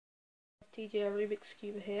TJ Rubik's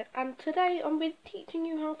Cube here, and today I'm going to be teaching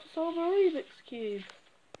you how to solve a Rubik's Cube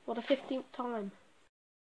for the 15th time.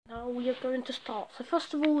 Now we are going to start. So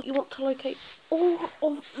first of all, you want to locate all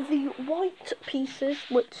of the white pieces,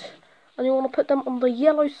 and you want to put them on the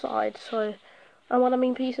yellow side. And when I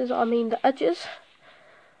mean pieces, I mean the edges.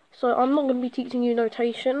 So I'm not going to be teaching you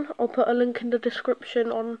notation. I'll put a link in the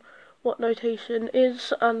description on what notation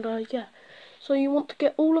is, and yeah. So you want to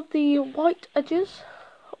get all of the white edges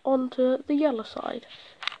onto the yellow side.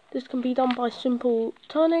 This can be done by simple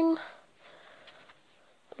turning,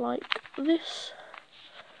 like this,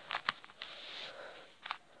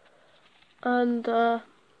 and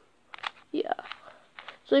yeah.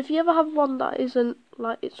 So if you ever have one that isn't,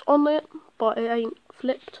 like, it's on it but it ain't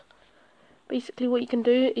flipped, basically what you can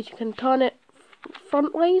do is you can turn it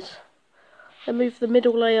front ways and move the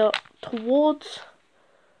middle layer towards,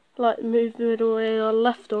 like move the middle layer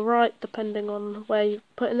left or right depending on where you're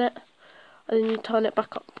putting it, and then you turn it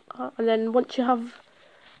back up, and then once you have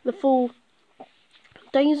the full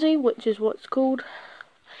daisy, which is what it's called,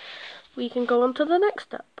 we can go on to the next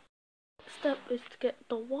step. Next step is to get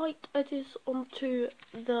the white edges onto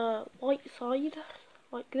the white side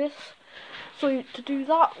like this. So to do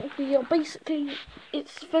that, we are basically,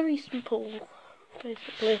 it's very simple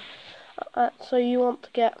basically. So you want to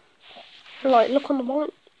get, like, look on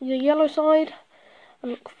the yellow side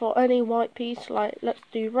and look for any white piece, like let's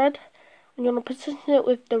do red, and you want to position it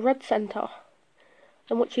with the red centre.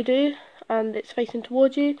 And what you do, and it's facing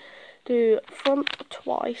towards you, do front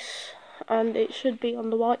twice and it should be on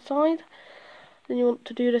the white side. Then you want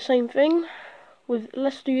to do the same thing with,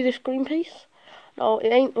 let's do this green piece. Now it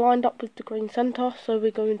ain't lined up with the green centre, so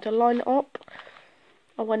we're going to line it up,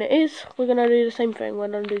 and when it is, we're going to do the same thing. We're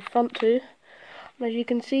going to do front two, and as you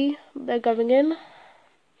can see, they're going in.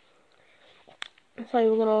 So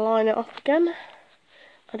we're going to line it up again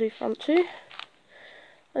and do front two,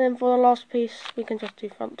 and then for the last piece we can just do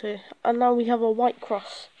front two. And now we have a white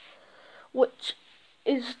cross, which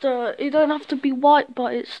is it don't have to be white,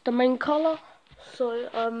 but it's the main colour.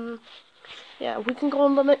 So yeah, we can go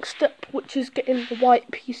on the next step, which is getting the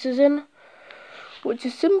white pieces in, which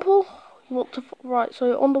is simple. You want to, right,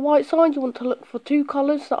 so on the white side you want to look for two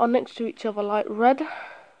colours that are next to each other, like red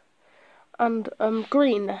and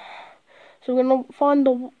green. So we're going to find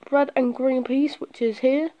the red and green piece, which is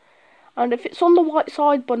here, and if it's on the white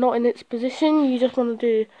side but not in its position, you just want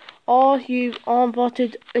to do R, U, R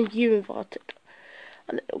inverted and U inverted,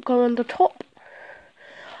 and it'll go on the top.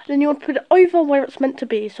 Then you want to put it over where it's meant to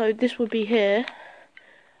be, so this would be here.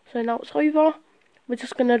 So now it's over, we're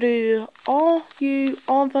just going to do R, U,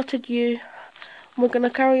 R inverted U, and we're going to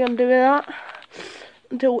carry on doing that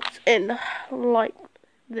until it's in, like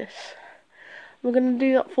this. We're going to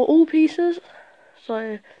do that for all pieces.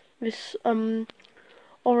 So this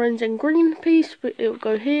orange and green piece, it will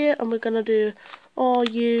go here, and we're going to do R,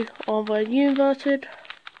 U, R, U inverted.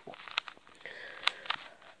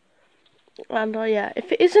 And yeah,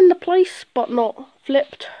 if it is in the place but not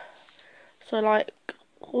flipped, so like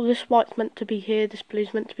all this white's meant to be here, this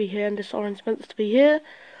blue's meant to be here, and this orange meant to be here,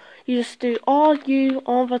 you just do R, U,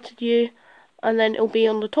 R inverted U, and then it'll be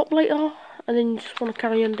on the top later, and then you just want to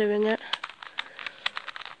carry on doing it.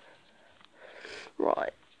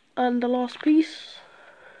 Right, and the last piece,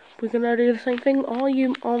 we're going to do the same thing, R,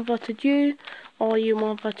 U, R inverted U, R, U,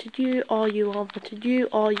 R inverted U, R, U, R inverted U,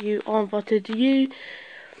 R, U, R inverted U,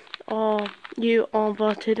 R, U, R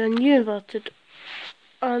inverted and U inverted.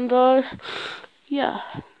 And yeah,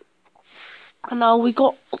 and now we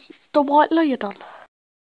got the white layer done.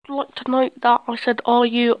 I'd like to note that I said R,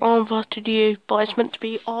 U, R inverted U, but it's meant to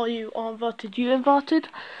be R, U, R inverted U inverted.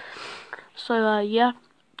 So yeah,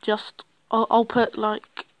 just I'll put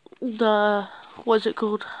like the, what is it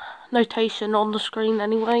called, notation on the screen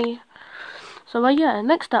anyway. So yeah,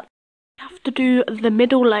 next step, you have to do the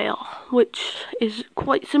middle layer, which is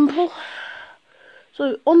quite simple.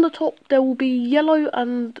 So on the top there will be yellow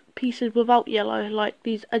and pieces without yellow, like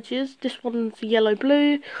these edges. This one's yellow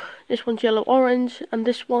blue, this one's yellow orange, and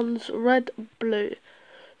this one's red blue,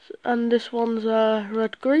 and this one's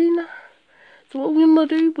red green. So what we're gonna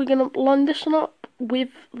do, we're gonna line this one up with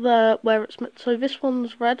the where it's meant. So this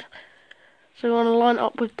one's red, so we want to line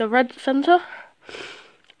up with the red centre,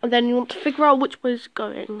 and then you want to figure out which way it's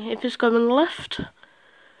going. If it's going left,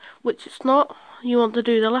 which it's not, you want to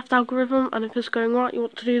do the left algorithm, and if it's going right, you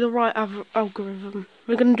want to do the right algorithm.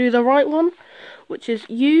 We're going to do the right one, which is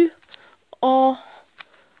U, R,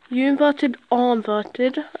 U inverted, R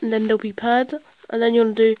inverted, and then they'll be paired, and then you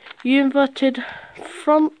want to do U inverted,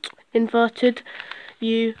 front, inverted,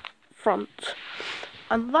 U, front.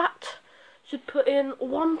 And that should put in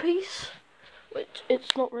one piece, which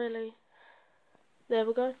it's not really. There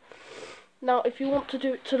we go. Now if you want to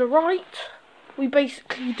do it to the right, we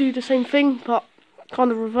basically do the same thing, but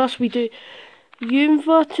kind of reverse. We do U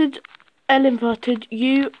inverted, L inverted,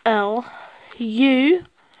 U, L, U,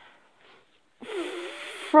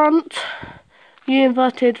 front, U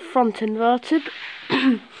inverted, front inverted.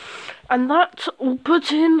 And that will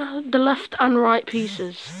put in the left and right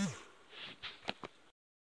pieces.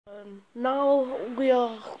 Now we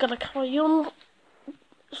are gonna carry on.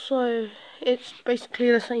 So it's basically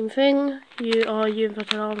the same thing. U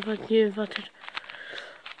inverted, R inverted, U inverted,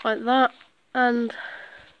 like that, and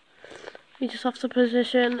you just have to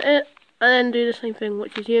position it and then do the same thing,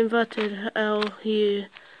 which is U inverted, L, U,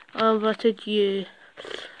 R inverted, U,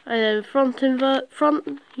 and then front,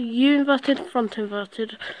 U inverted, front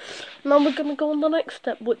inverted. Now we're going to go on the next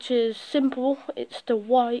step, which is simple. It's the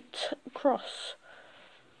white cross,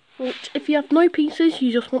 which if you have no pieces,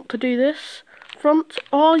 you just want to do this. Front,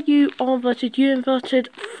 R, U, R inverted, U inverted,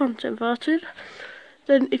 front inverted.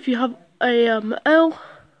 Then if you have a L,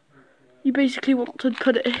 you basically want to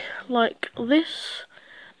put it like this.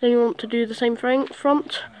 Then you want to do the same thing,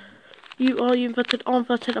 front, U, R, U inverted, R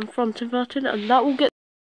inverted, and front inverted, and that will get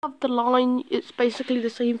the line. It's basically the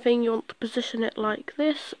same thing. You want to position it like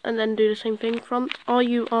this, and then do the same thing, front, R,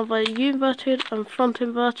 U, R inverted, U inverted, and front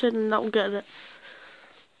inverted, and that will get it.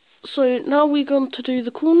 So now we're going to do the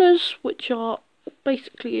corners, which are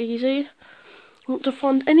basically easy. You want to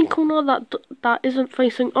find any corner that isn't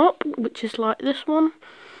facing up, which is like this one,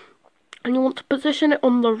 and you want to position it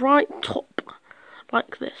on the right top,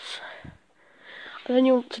 like this. And then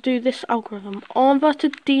you want to do this algorithm, R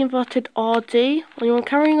inverted, D inverted, RD, and you want to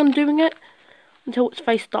carry on doing it until it's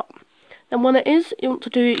faced up. Then when it is, you want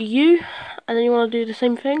to do U, and then you want to do the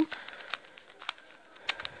same thing.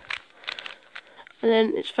 And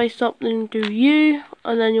then it's faced up, then do U,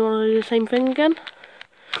 and then you want to do the same thing again.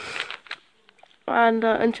 And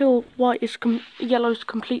until white is yellow's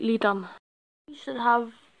completely done. You should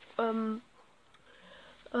have one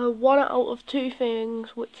out of two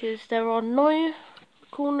things, which is there are no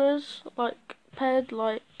corners like paired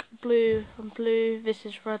like blue and blue. This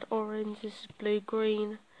is red, orange, this is blue,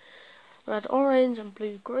 green, red, orange, and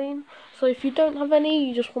blue, green. So if you don't have any,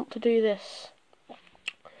 you just want to do this.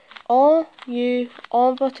 R, U,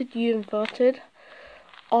 R inverted, U inverted,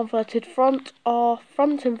 R inverted front, R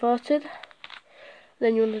front inverted.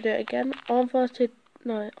 Then you want to do it again. R inverted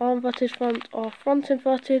front, R front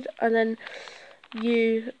inverted, and then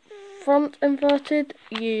U front inverted,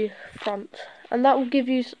 U front. And that will give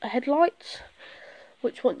you headlights,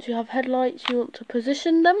 which once you have headlights, you want to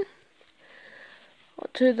position them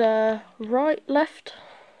to the right, left.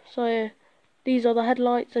 So these are the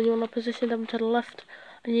headlights, and you want to position them to the left,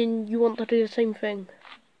 and then you want to do the same thing.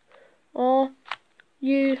 R,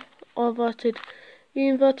 U, R inverted, U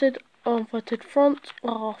inverted, R inverted front,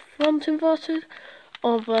 R front inverted,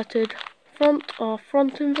 R inverted front, R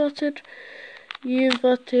front inverted, U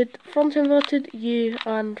inverted, front inverted, U,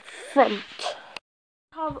 and front.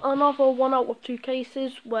 Have another one out of two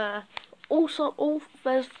cases where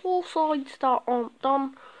there's 4 sides that aren't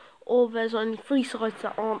done, or there's only 3 sides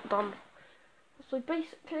that aren't done. So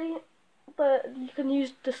basically, you can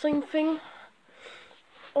use the same thing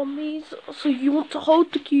on these. So you want to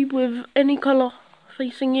hold the cube with any colour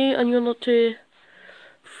facing you, and you want to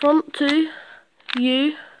front to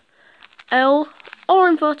U, L, R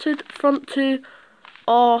inverted, front to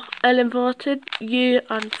R, L inverted, U,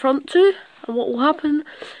 and front to. And what will happen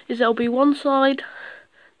is there'll be one side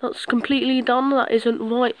that's completely done, that isn't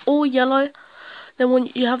white or yellow. Then when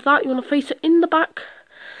you have that, you want to face it in the back,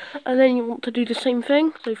 and then you want to do the same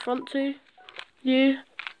thing. So front to U,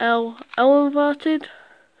 L, L inverted,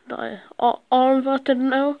 no, R inverted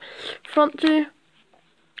and L, front to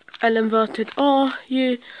L inverted, R,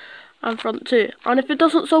 U, and front to. And if it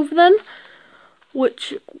doesn't solve then,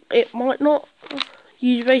 which it might not,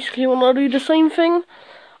 you basically want to do the same thing,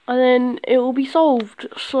 and then it will be solved.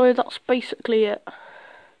 So that's basically it.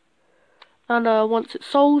 And once it's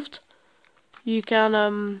solved, you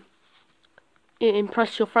can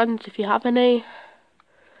impress your friends if you have any.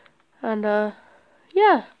 And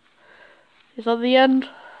yeah, is that the end?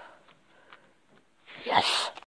 Yes.